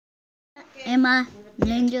in my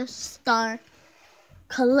Ninjastar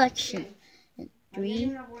collection. In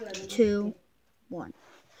 3, 2, 1.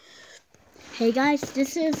 Hey guys,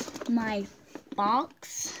 this is my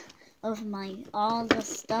box of all the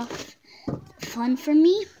stuff fun for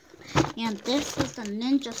me. And this is the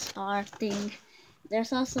Ninjastar thing.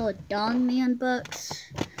 There's also a Dogman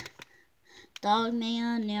books.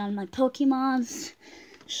 Dogman and my Pokemons.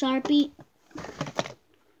 Sharpie.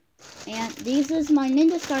 And this is my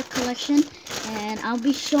Ninjastar collection. And I'll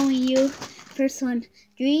be showing you first one.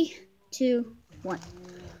 3, 2, 1.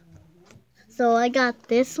 So I got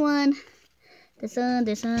this one. This one.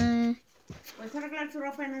 Puedes arreglar su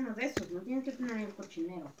ropa en uno de esos, no tienes que poner el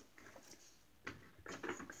cochinero.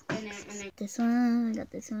 This one, I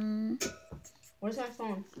got this one. Where's my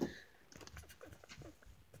phone?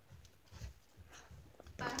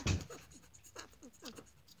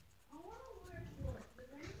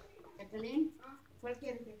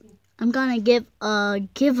 I'm gonna give a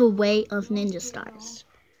giveaway of Ninjastars.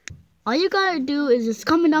 All you gotta do is just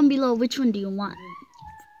comment down below which one do you want.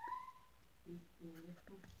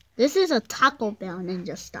 This is a Taco Bell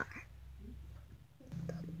Ninjastar.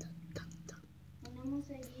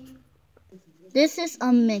 This is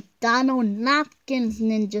a McDonald's napkins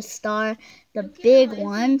Ninjastar, the big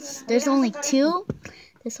ones. There's only 2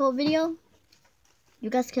 this whole video. You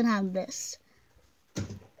guys can have this.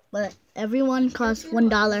 But everyone costs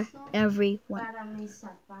 $1, every one.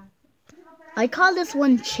 I call this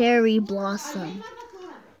one Cherry Blossom.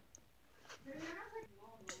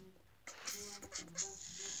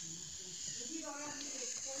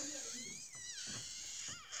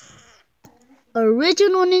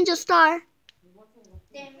 Original Ninjastar.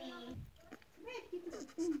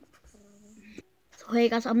 So hey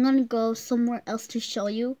guys, I'm gonna go somewhere else to show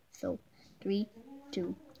you. So 3,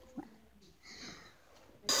 2, 1.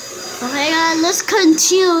 So hey guys, let's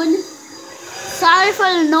continue. Sorry for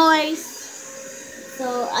the noise.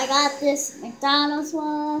 So I got this McDonald's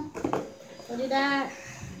one. So do that.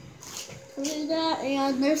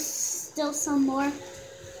 And there's still some more.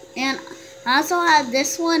 And I also have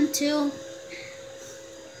this one too.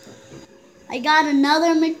 I got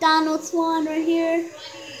another McDonald's one right here.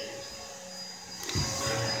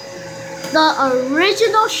 The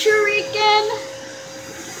original Shuriken.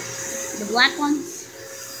 The black ones.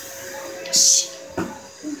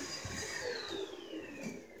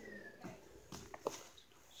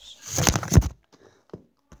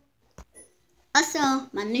 Also,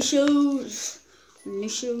 my new shoes.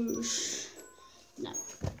 No,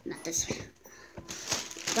 not this one.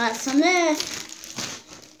 Got some there.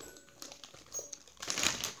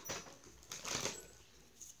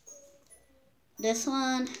 This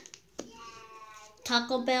one,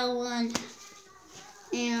 Taco Bell one,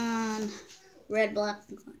 and red black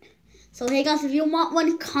one. So hey guys, if you want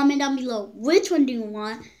one, comment down below which one do you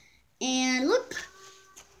want. And look,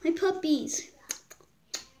 my puppies.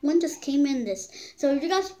 One just came in this. So if you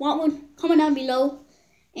guys want one, comment down below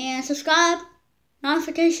and subscribe,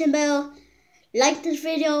 notification bell, like this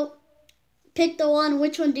video, pick the one.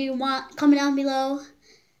 Which one do you want? Comment down below.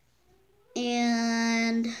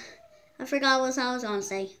 And I forgot what I was gonna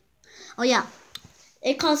say. Oh yeah,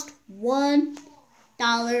 it cost $1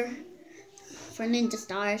 for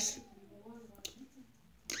Ninjastars.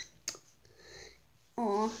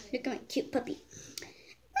 Oh, look at my cute puppy.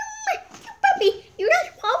 Puppy, you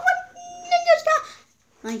guys want one Ninjastar?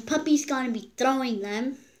 My puppy's gonna be throwing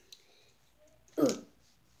them. Ooh.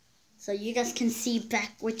 So you guys can see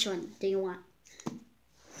back which one do you want.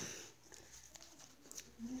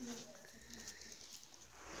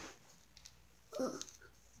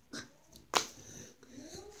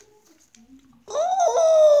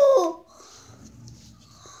 Oh!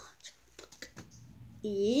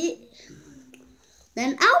 Yeah.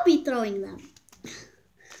 Then I'll be throwing them.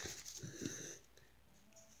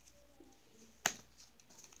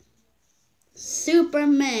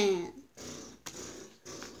 Superman.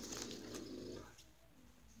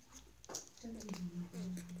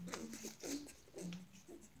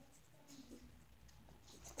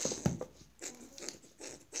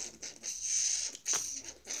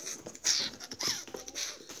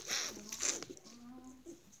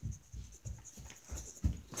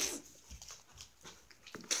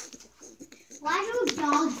 Why do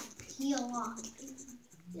dogs peel off?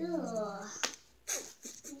 Ugh.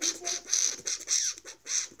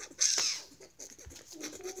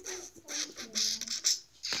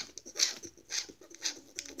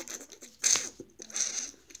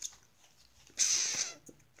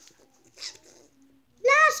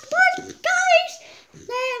 Last one, guys.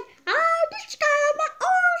 Then this guy on my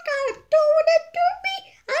own got to do it to me.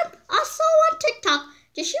 I'm also on TikTok.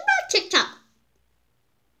 Just shoot my TikTok.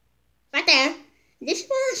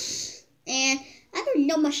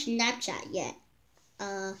 Snapchat yet.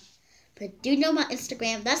 But do know my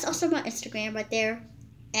Instagram. That's also my Instagram right there.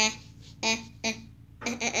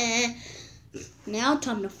 Now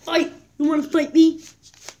time to fight. You wanna fight me?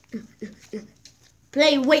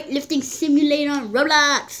 Play weightlifting simulator on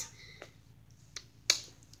Roblox.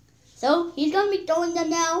 So he's gonna be throwing them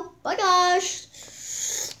now. Bye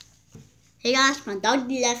guys. Hey guys, my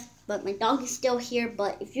doggy left, but my dog is still here.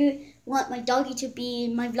 But if you want my doggy to be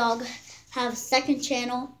in my vlog, have a second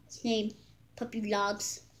channel. It's named Puppy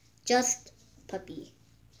Vlogs. Just Puppy.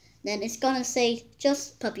 Then it's gonna say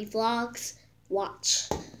just Puppy Vlogs. Watch.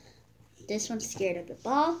 This one's scared of the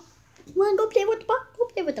ball. You wanna go play with the ball? Go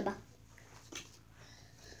play with the ball.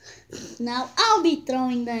 Now I'll be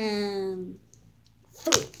throwing them.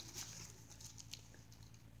 Food.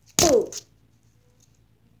 Food.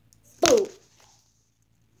 Food.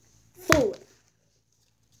 Food.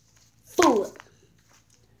 Food.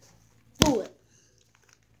 Food.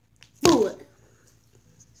 Food.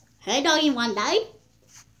 Hey doggy, wanna die?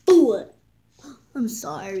 Food. I'm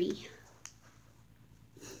sorry.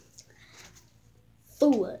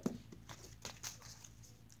 Food.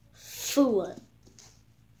 Food.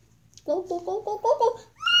 Go, go, go, go, go, go.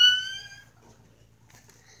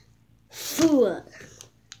 Food.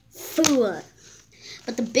 Food.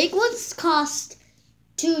 But the big ones cost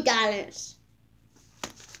 $2.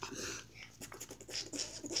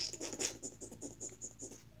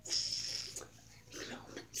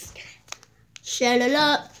 Shut it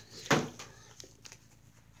up.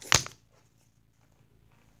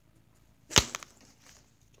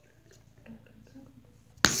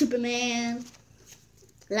 Superman.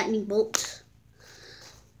 Lightning bolt.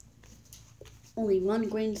 Only one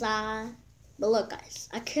green side. But look guys,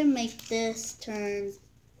 I can make this turn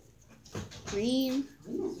green.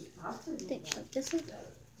 I think like this one.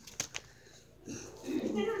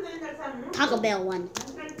 Taco Bell one.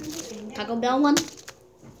 Taco Bell one.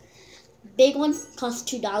 Big one costs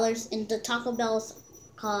 $2 and the Taco Bells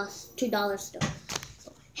cost $2 still.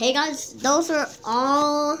 So, hey guys, those are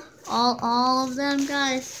all of them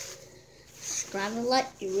guys. Subscribe and like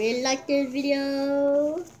if you really like this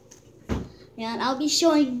video. And I'll be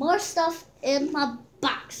showing more stuff in my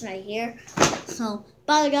box right here. So,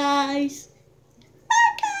 bye guys.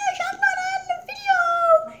 Bye guys, I'm gonna end the video.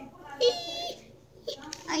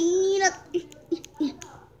 I need a...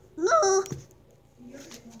 No.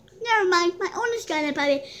 Never mind, my own is gonna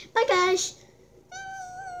puppy. Bye guys.